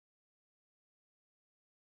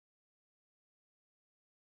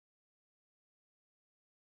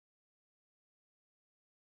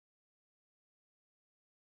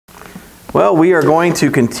Well, we are going to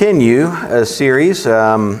continue a series,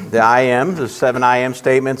 the 7 I am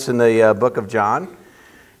statements in the book of John.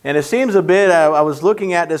 And it seems a bit, I was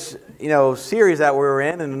looking at this, series that we were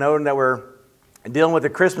in and noting that we're dealing with the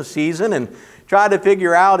Christmas season and tried to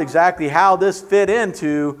figure out exactly how this fit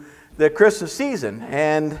into the Christmas season.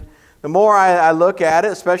 And the more I look at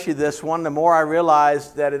it, especially this one, the more I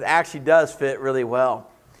realize that it actually does fit really well.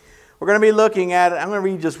 We're going to be looking at it. I'm going to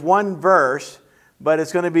read just one verse, but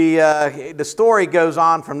it's going to be, the story goes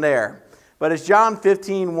on from there. But it's John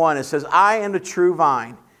 15:1. It says, I am the true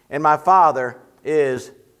vine, and my Father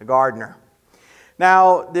is the gardener.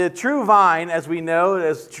 Now, the true vine, as we know,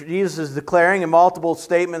 as Jesus is declaring in multiple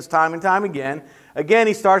statements time and time again,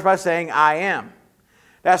 he starts by saying, I am.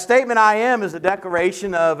 That statement, I am, is a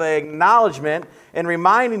declaration of acknowledgement and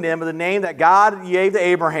reminding them of the name that God gave to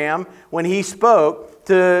Abraham when he spoke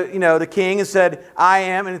to the king and said, I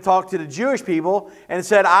am, and he talked to the Jewish people and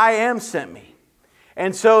said, I am sent me.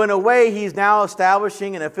 And so in a way, he's now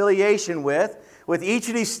establishing an affiliation with each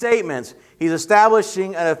of these statements, he's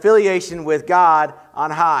establishing an affiliation with God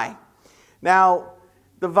on high. Now,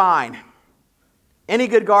 the vine. Any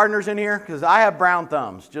good gardeners in here? Because I have brown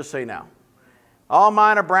thumbs, just so you know. All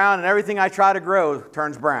mine are brown, and everything I try to grow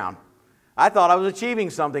turns brown. I thought I was achieving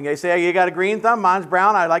something. They say, hey, you got a green thumb, mine's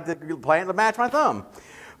brown, I like the plant to match my thumb.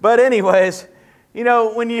 But anyways,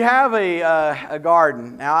 when you have a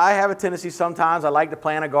garden, now I have a tendency sometimes, I like to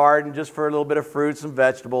plant a garden just for a little bit of fruits and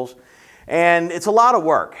vegetables. And it's a lot of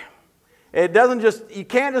work. You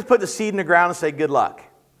can't just put the seed in the ground and say good luck.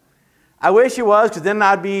 I wish it was, because then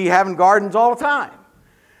I'd be having gardens all the time.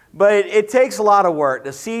 But it takes a lot of work.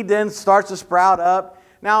 The seed then starts to sprout up.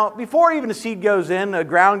 Now, before even the seed goes in, the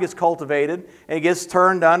ground gets cultivated and it gets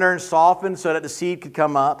turned under and softened so that the seed could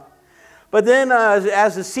come up. But then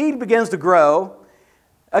as the seed begins to grow,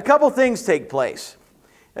 a couple things take place.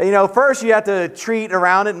 First you have to treat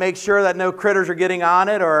around it, make sure that no critters are getting on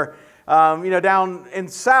it, or down in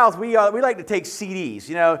South, we like to take CDs.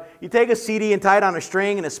 You take a CD and tie it on a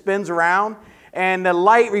string and it spins around, and the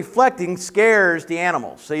light reflecting scares the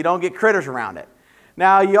animals, so you don't get critters around it.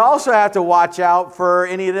 Now, you also have to watch out for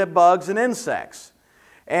any of the bugs and insects.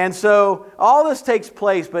 And so all this takes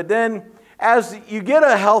place, but then as you get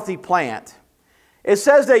a healthy plant, it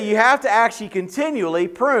says that you have to actually continually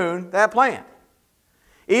prune that plant.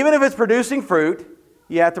 Even if it's producing fruit,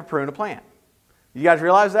 you have to prune a plant. You guys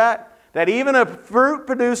realize that? That even a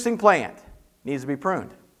fruit-producing plant needs to be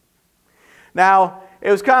pruned. Now, it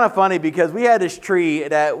was kind of funny because we had this tree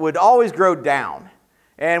that would always grow down.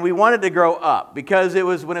 And we wanted to grow up because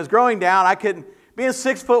when it was growing down, I couldn't, being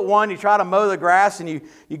 6'1", you try to mow the grass and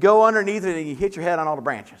you go underneath it and you hit your head on all the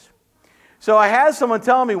branches. So I had someone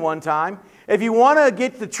tell me one time, if you want to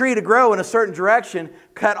get the tree to grow in a certain direction,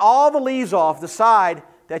 cut all the leaves off the side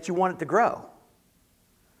that you want it to grow.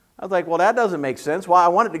 I was like, well, that doesn't make sense. Why I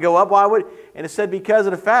want it to go up, why would? And it said because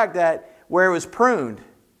of the fact that where it was pruned,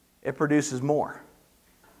 it produces more.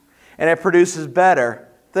 And it produces better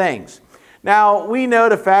things. Now, we know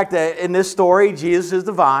the fact that in this story, Jesus is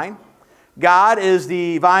the vine, God is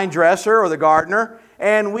the vine dresser or the gardener,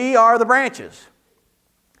 and we are the branches.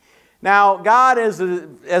 Now, God is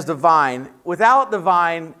as the vine. Without the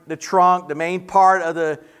vine, the trunk, the main part of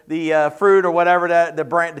the fruit or whatever,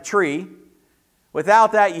 the tree,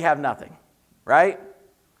 without that, you have nothing, right?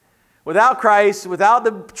 Without Christ, without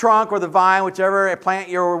the trunk or the vine, whichever plant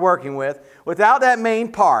you're working with, without that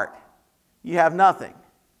main part, you have nothing.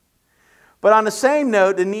 But on the same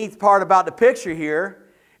note, the neat part about the picture here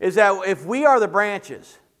is that if we are the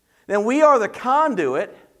branches, then we are the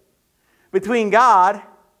conduit between God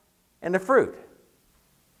and the fruit.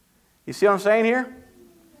 You see what I'm saying here?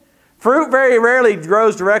 Fruit very rarely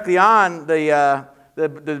grows directly on the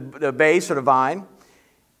base or the vine.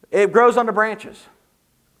 It grows on the branches.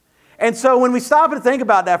 And so when we stop and think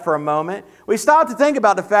about that for a moment, we stop to think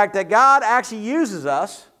about the fact that God actually uses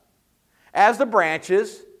us as the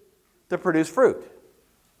branches to produce fruit.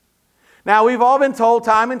 Now, we've all been told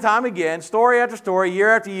time and time again, story after story, year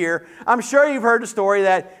after year, I'm sure you've heard the story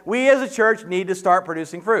that we as a church need to start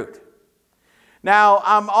producing fruit. Now,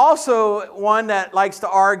 I'm also one that likes to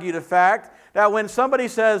argue the fact that when somebody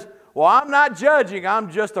says, well, I'm not judging,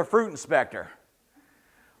 I'm just a fruit inspector.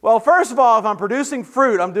 Well, first of all, if I'm producing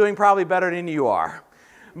fruit, I'm doing probably better than you are.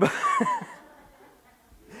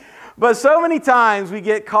 But so many times we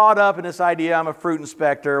get caught up in this idea, I'm a fruit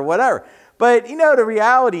inspector or whatever. But the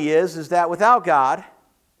reality is that without God,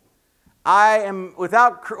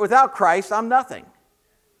 without Christ, I'm nothing.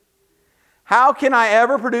 How can I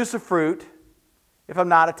ever produce a fruit if I'm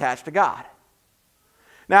not attached to God?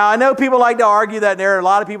 Now, I know people like to argue that there are a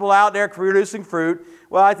lot of people out there producing fruit.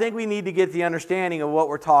 Well, I think we need to get the understanding of what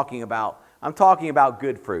we're talking about. I'm talking about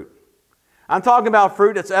good fruit. I'm talking about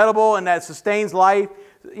fruit that's edible and that sustains life.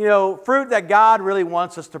 You know, fruit that God really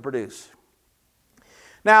wants us to produce.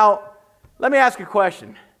 Now, let me ask you a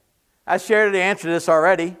question. I shared the answer to this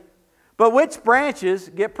already. But which branches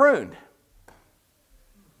get pruned?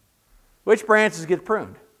 Which branches get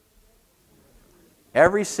pruned?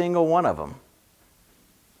 Every single one of them.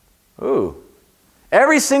 Ooh.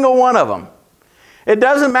 Every single one of them. It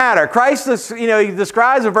doesn't matter. Christ, he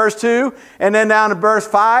describes in verse 2 and then down to verse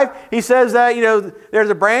 5, he says that, there's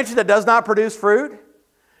a branch that does not produce fruit.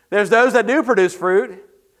 There's those that do produce fruit.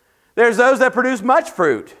 There's those that produce much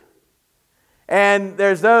fruit. And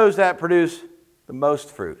there's those that produce the most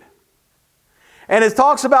fruit. And it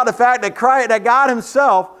talks about the fact that God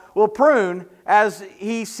himself will prune as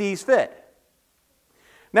he sees fit.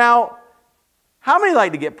 Now, how many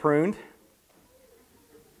like to get pruned?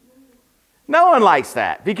 No one likes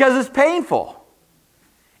that because it's painful.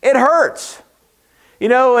 It hurts.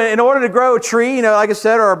 In order to grow a tree, like I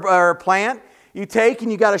said, or a plant, you take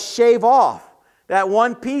and you got to shave off that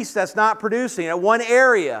one piece that's not producing, that one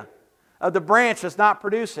area of the branch that's not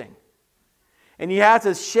producing. And you have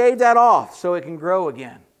to shave that off so it can grow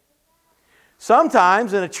again.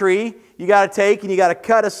 Sometimes in a tree, you got to take and you got to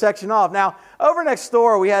cut a section off. Now, over next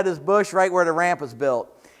door, we had this bush right where the ramp was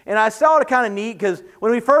built. And I saw it kind of neat because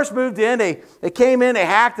when we first moved in, they came in, they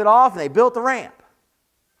hacked it off, and they built the ramp.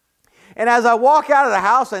 And as I walk out of the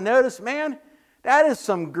house, I noticed, man, that is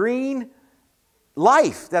some green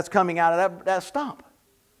life that's coming out of that stump.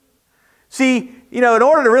 See, in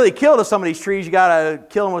order to really kill some of these trees, you got to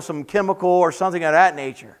kill them with some chemical or something of that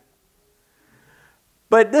nature.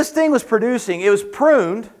 But this thing was producing, it was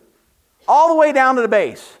pruned all the way down to the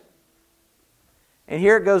base. And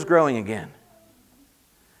here it goes growing again.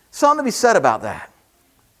 Something to be said about that.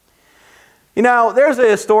 There's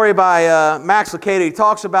a story by Max Lucado. He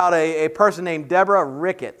talks about a person named Deborah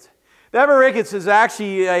Ricketts. Deborah Ricketts is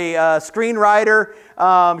actually a screenwriter.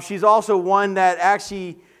 She's also one that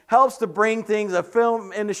actually helps to bring things, a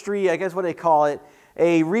film industry, I guess what they call it,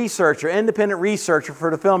 a researcher, independent researcher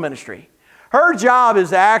for the film industry. Her job is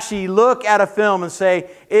to actually look at a film and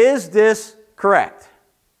say, is this correct?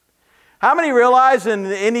 How many realize in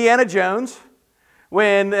Indiana Jones,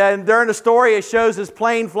 when during the story it shows his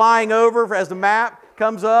plane flying over as the map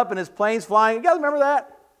comes up and his plane's flying? You guys remember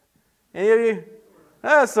that? Any of you?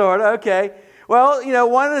 Sort of, okay. Well,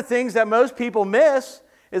 one of the things that most people miss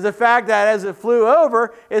is the fact that as it flew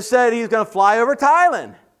over, it said he's going to fly over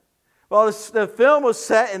Thailand. Well, the film was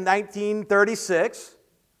set in 1936.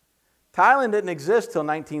 Thailand didn't exist till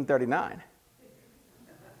 1939.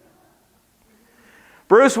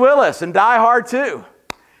 Bruce Willis in Die Hard 2.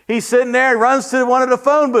 He's sitting there and runs to one of the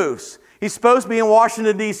phone booths. He's supposed to be in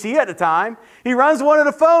Washington, D.C. at the time. He runs to one of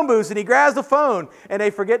the phone booths and he grabs the phone and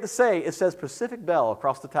they forget to say, it says Pacific Bell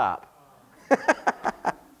across the top.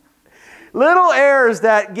 Little errors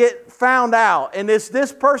that get found out, and it's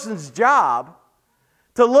this person's job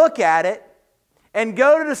to look at it and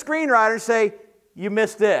go to the screenwriter and say, you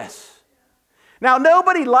missed this. Now,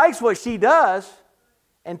 nobody likes what she does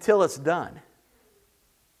until it's done.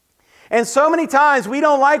 And so many times we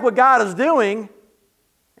don't like what God is doing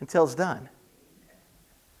until it's done.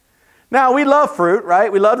 Now, we love fruit, right?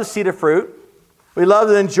 We love to see the fruit. We love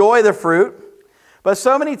to enjoy the fruit. But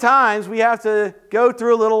so many times we have to go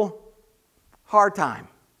through a little hard time.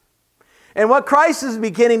 And what Christ is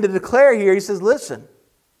beginning to declare here, he says, listen,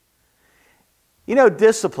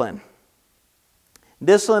 discipline.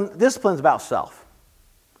 Discipline's about self.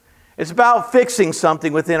 It's about fixing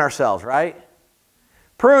something within ourselves, right?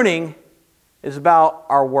 Pruning is about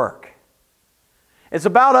our work. It's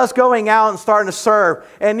about us going out and starting to serve.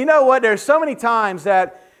 And you know what? There's so many times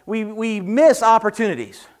that we miss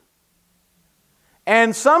opportunities.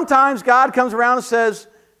 And sometimes God comes around and says,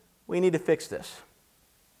 we need to fix this.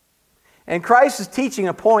 And Christ is teaching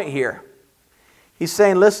a point here. He's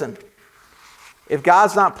saying, listen, if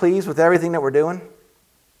God's not pleased with everything that we're doing,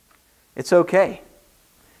 it's okay.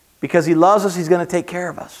 Because He loves us, He's going to take care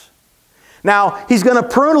of us. Now, He's going to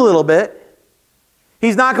prune a little bit.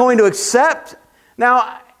 He's not going to accept.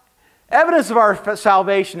 Now, evidence of our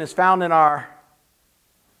salvation is found in our...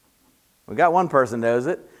 We got one person knows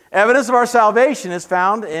it. Evidence of our salvation is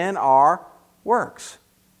found in our works.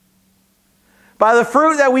 By the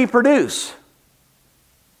fruit that we produce.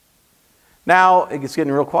 Now, it's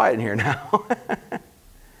getting real quiet in here now.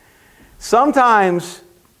 Sometimes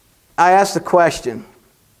I ask the question,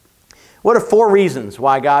 what are 4 reasons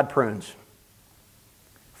why God prunes?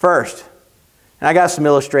 First, and I got some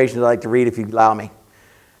illustrations I'd like to read if you allow me.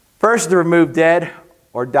 First, to remove dead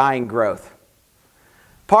or dying growth.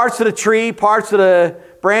 Parts of the tree, parts of the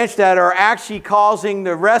branch that are actually causing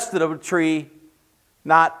the rest of the tree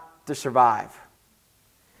not to survive.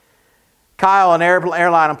 Kyle, an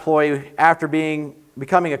airline employee, after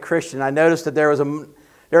becoming a Christian, I noticed that there was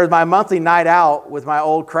my monthly night out with my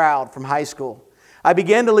old crowd from high school. It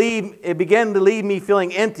began to leave me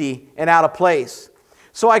feeling empty and out of place.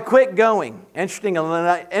 So I quit going. Interestingly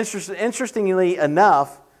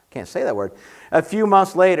enough, can't say that word, a few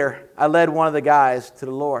months later, I led one of the guys to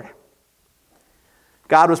the Lord.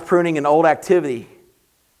 God was pruning an old activity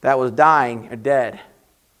that was dying or dead.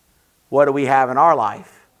 What do we have in our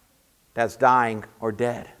life that's dying or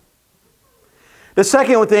dead? The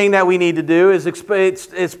second thing that we need to do is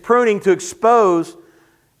it's pruning to expose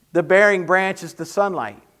the bearing branches to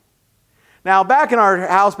sunlight. Now, back in our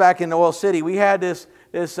house back in Oil City, we had this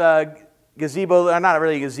gazebo, not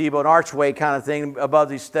really a gazebo, an archway kind of thing above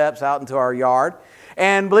these steps out into our yard.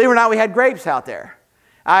 And believe it or not, we had grapes out there.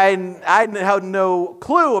 I had no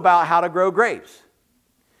clue about how to grow grapes.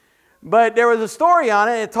 But there was a story on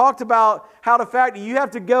it, and it talked about how the fact that you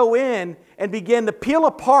have to go in and begin to peel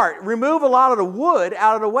apart, remove a lot of the wood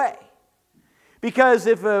out of the way. Because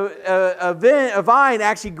if a vine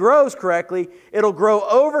actually grows correctly, it'll grow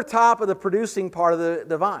over top of the producing part of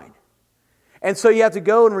the vine. And so you have to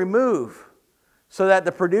go and remove so that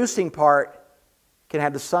the producing part can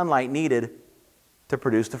have the sunlight needed to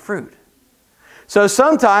produce the fruit. So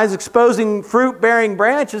sometimes exposing fruit-bearing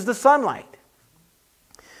branches to sunlight.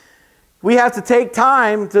 We have to take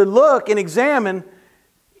time to look and examine,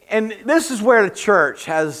 and this is where the church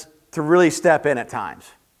has to really step in at times.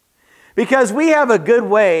 Because we have a good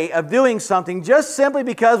way of doing something just simply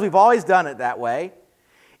because we've always done it that way,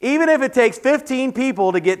 even if it takes 15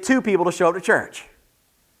 people to get 2 people to show up to church.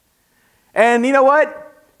 And you know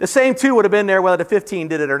what? The same 2 would have been there whether the 15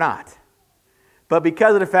 did it or not. But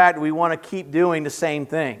because of the fact that we want to keep doing the same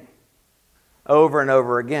thing over and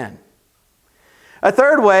over again. A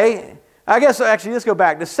third way, I guess actually let's go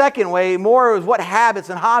back. The second way more is what habits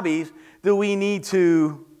and hobbies do we need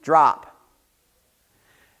to drop?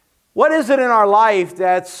 What is it in our life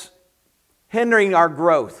that's hindering our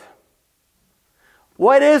growth?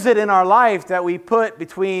 What is it in our life that we put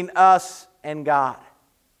between us and God?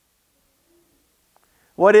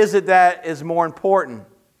 What is it that is more important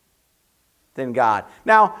than God?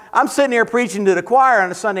 Now, I'm sitting here preaching to the choir on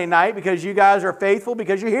a Sunday night because you guys are faithful,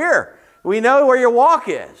 because you're here. We know where your walk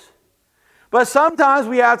is. But sometimes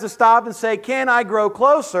we have to stop and say, can I grow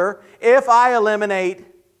closer if I eliminate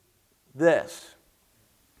this?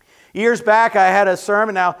 Years back, I had a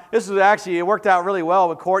sermon. Now, this was actually, it worked out really well.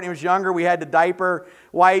 When Courtney was younger, we had the diaper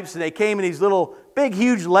wipes, and they came in these little, big,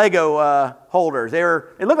 huge Lego holders.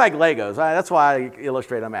 It looked like Legos. That's why I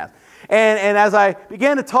illustrate them as. And as I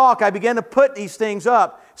began to talk, I began to put these things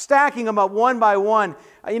up, stacking them up one by one.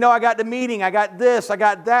 You know, I got the meeting, I got this, I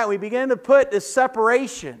got that. We began to put this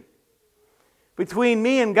separation between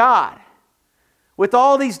me and God, with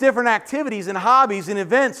all these different activities and hobbies and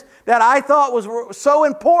events that I thought was so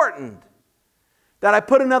important that I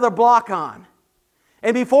put another block on.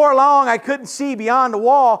 And before long, I couldn't see beyond the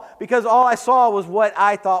wall because all I saw was what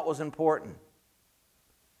I thought was important.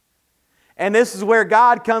 And this is where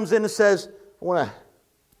God comes in and says, I want to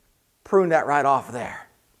prune that right off there.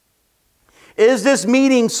 Is this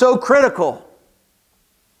meeting so critical?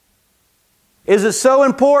 Is it so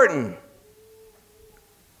important?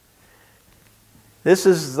 This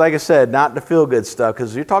is, like I said, not the feel-good stuff,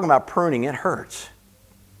 because you're talking about pruning, it hurts.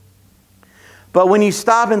 But when you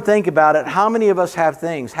stop and think about it, how many of us have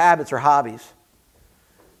things, habits or hobbies,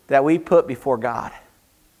 that we put before God?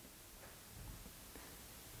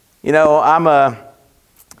 You know,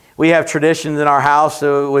 we have traditions in our house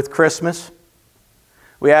with Christmas.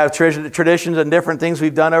 We have traditions and different things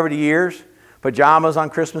we've done over the years. Pajamas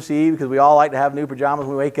on Christmas Eve, because we all like to have new pajamas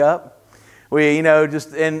when we wake up. We, you know,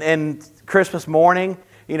 just in Christmas morning,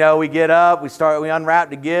 you know, we get up, we unwrap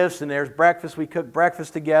the gifts, and there's breakfast. We cook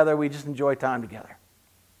breakfast together. We just enjoy time together.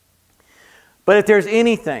 But if there's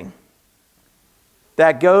anything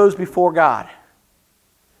that goes before God,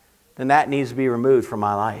 then that needs to be removed from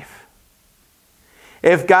my life.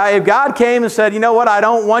 If God came and said, you know what, I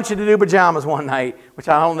don't want you to do pajamas one night, which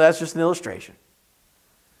I don't know, that's just an illustration.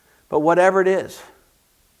 But whatever it is,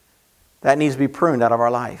 that needs to be pruned out of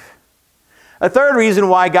our life. A third reason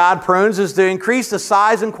why God prunes is to increase the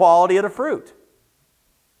size and quality of the fruit.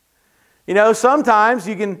 You know, sometimes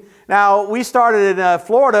you can... Now, we started in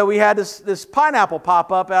Florida. We had this pineapple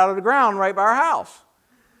pop up out of the ground right by our house.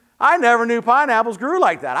 I never knew pineapples grew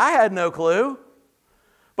like that. I had no clue.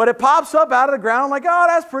 But it pops up out of the ground. I'm like, oh,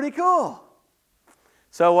 that's pretty cool.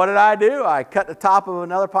 So what did I do? I cut the top of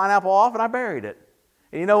another pineapple off and I buried it.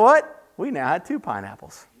 And you know what? We now had 2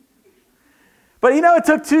 pineapples. But you know, it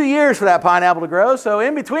took 2 years for that pineapple to grow, so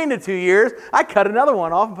in between the 2 years, I cut another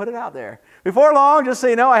one off and put it out there. Before long, just so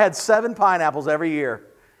you know, I had 7 pineapples every year.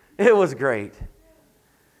 It was great.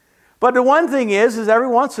 But the one thing is every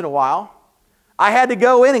once in a while, I had to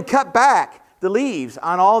go in and cut back the leaves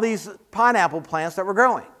on all these pineapple plants that were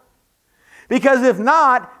growing. Because if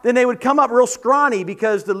not, then they would come up real scrawny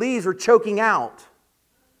because the leaves were choking out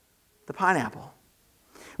the pineapple.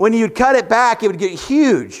 When you'd cut it back, it would get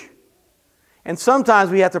huge. And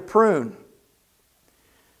sometimes we have to prune.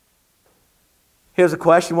 Here's a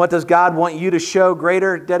question. What does God want you to show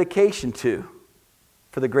greater dedication to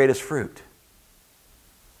for the greatest fruit?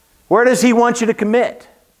 Where does He want you to commit?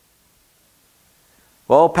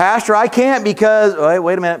 Well, Pastor, I can't because...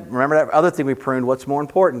 Wait a minute. Remember that other thing we pruned. What's more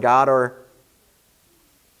important, God or...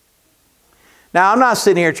 Now, I'm not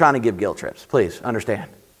sitting here trying to give guilt trips. Please, understand.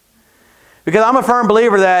 Because I'm a firm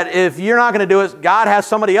believer that if you're not going to do it, God has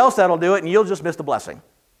somebody else that'll do it and you'll just miss the blessing.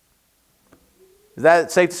 Is that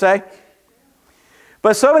safe to say?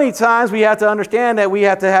 But so many times we have to understand that we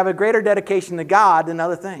have to have a greater dedication to God than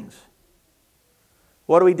other things.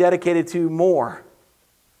 What are we dedicated to more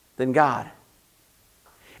than God?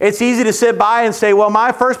 It's easy to sit by and say, well,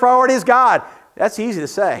 my first priority is God. That's easy to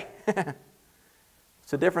say.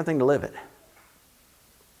 It's a different thing to live it.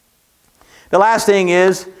 The last thing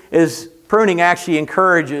is pruning actually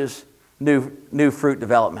encourages new fruit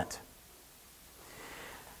development.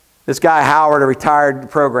 This guy, Howard, a retired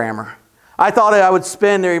programmer. I thought I would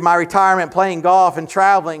spend my retirement playing golf and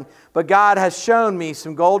traveling, but God has shown me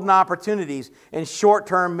some golden opportunities in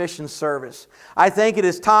short-term mission service. I think it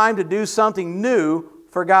is time to do something new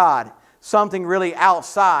for God, something really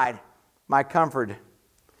outside my comfort.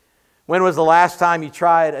 When was the last time you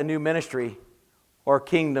tried a new ministry or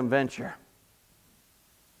kingdom venture?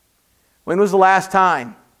 When was the last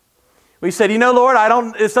time we said, you know, Lord,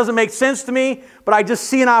 this doesn't make sense to me, but I just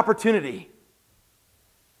see an opportunity.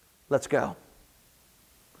 Let's go.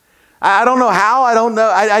 I don't know how,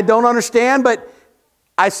 I don't understand, but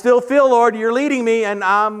I still feel, Lord, you're leading me, and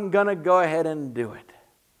I'm going to go ahead and do it.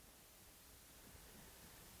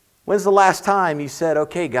 When's the last time you said,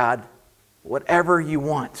 okay, God, whatever you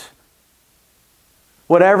want,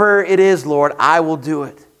 whatever it is, Lord, I will do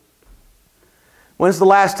it? When's the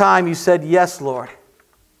last time you said, yes, Lord,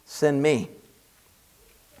 send me?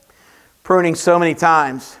 Pruning so many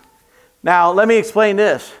times. Now, let me explain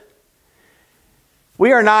this.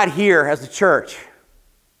 We are not here as a church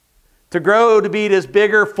to grow to be this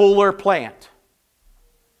bigger, fuller plant.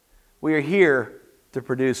 We are here to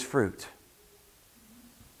produce fruit.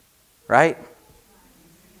 Right?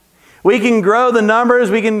 We can grow the numbers.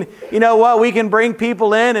 We can, you know what, we can bring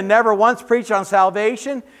people in and never once preach on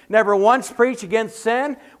salvation, never once preach against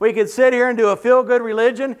sin. We could sit here and do a feel-good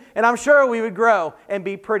religion, and I'm sure we would grow and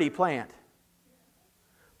be pretty plant.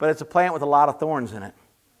 But it's a plant with a lot of thorns in it.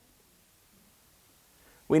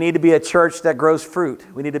 We need to be a church that grows fruit.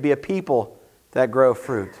 We need to be a people that grow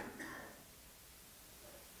fruit.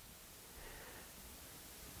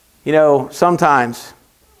 You know, sometimes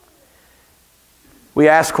we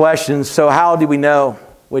ask questions, so how do we know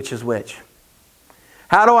which is which?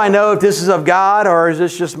 How do I know if this is of God or is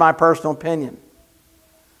this just my personal opinion?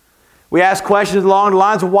 We ask questions along the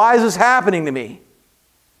lines of, why is this happening to me?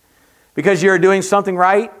 Because you're doing something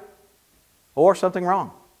right or something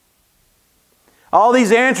wrong. All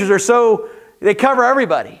these answers they cover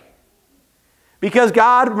everybody. Because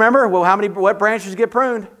God, remember, what branches get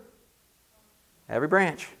pruned? Every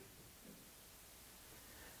branch.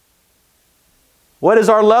 What is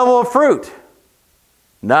our level of fruit?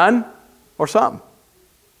 None or some?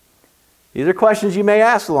 These are questions you may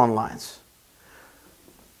ask along the lines.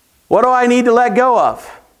 What do I need to let go of?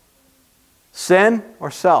 Sin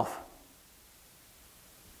or self?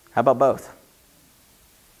 How about both?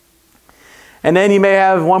 And then you may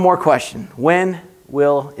have one more question. When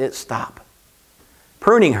will it stop?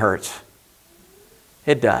 Pruning hurts.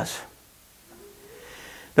 It does.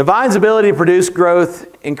 The vine's ability to produce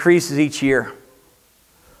growth increases each year.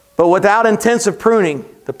 But without intensive pruning,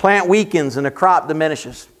 the plant weakens and the crop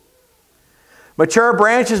diminishes. Mature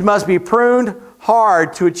branches must be pruned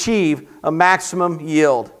hard to achieve a maximum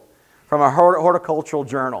yield, from a horticultural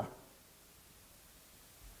journal.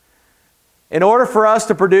 In order for us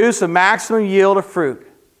to produce a maximum yield of fruit,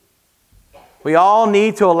 we all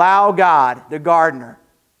need to allow God, the gardener,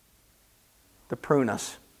 to prune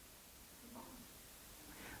us.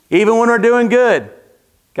 Even when we're doing good,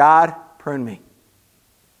 God, prune me.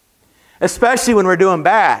 Especially when we're doing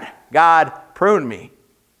bad, God, prune me.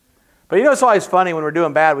 But you know, it's always funny when we're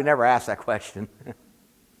doing bad, we never ask that question.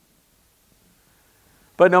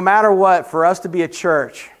 But no matter what, for us to be a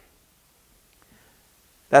church,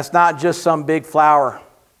 that's not just some big flower,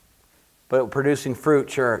 but producing fruit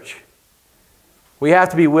church. We have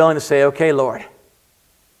to be willing to say, okay, Lord,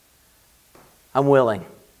 I'm willing.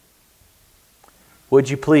 Would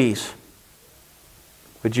you please,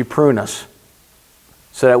 would you prune us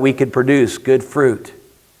so that we could produce good fruit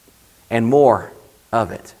and more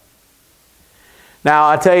of it? Now,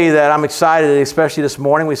 I tell you that I'm excited, especially this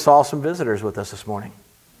morning. We saw some visitors with us this morning.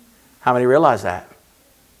 How many realize that?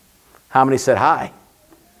 How many said hi?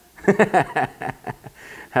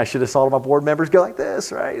 I should have saw my board members go like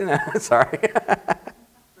this, right? Sorry.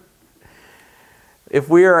 If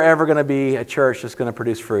we are ever going to be a church that's going to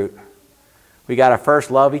produce fruit, we got to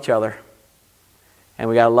first love each other, and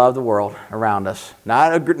we got to love the world around us.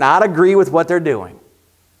 Not agree with what they're doing,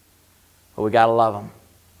 but we got to love them.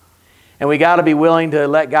 And we got to be willing to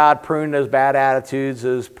let God prune those bad attitudes,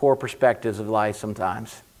 those poor perspectives of life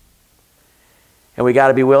sometimes. And we got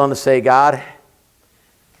to be willing to say, God,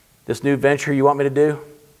 this new venture you want me to do,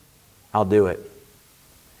 I'll do it.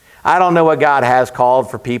 I don't know what God has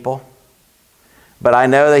called for people, but I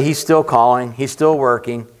know that He's still calling, He's still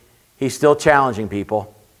working, He's still challenging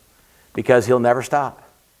people, because He'll never stop.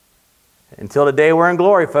 Until the day we're in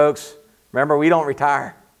glory, folks, remember, we don't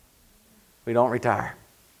retire. We don't retire.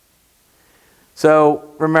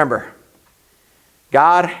 So remember,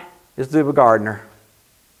 God is the gardener.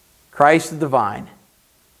 Christ is the vine.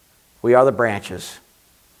 We are the branches.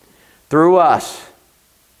 Through us,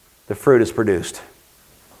 the fruit is produced.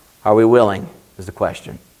 Are we willing, is the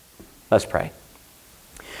question. Let's pray.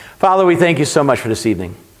 Father, we thank you so much for this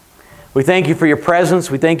evening. We thank you for your presence.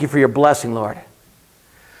 We thank you for your blessing, Lord.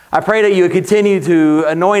 I pray that you would continue to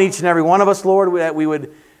anoint each and every one of us, Lord, that we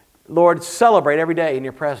would, Lord, celebrate every day in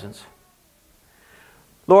your presence.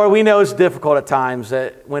 Lord, we know it's difficult at times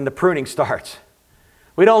that when the pruning starts.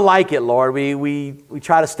 We don't like it, Lord. We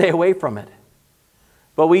try to stay away from it.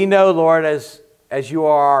 But we know, Lord, as you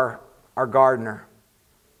are our gardener,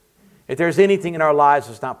 if there's anything in our lives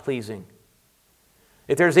that's not pleasing,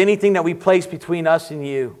 if there's anything that we place between us and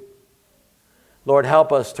you, Lord,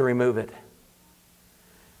 help us to remove it.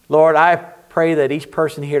 Lord, I pray that each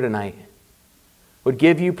person here tonight would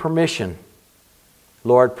give you permission.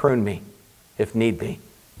 Lord, prune me if need be.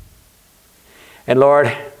 And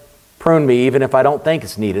Lord, prune me even if I don't think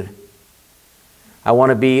it's needed. I want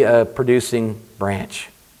to be a producing branch.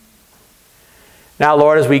 Now,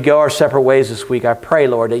 Lord, as we go our separate ways this week, I pray,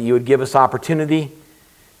 Lord, that you would give us opportunity.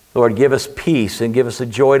 Lord, give us peace and give us a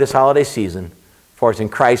joy this holiday season. For it's in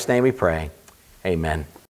Christ's name we pray. Amen.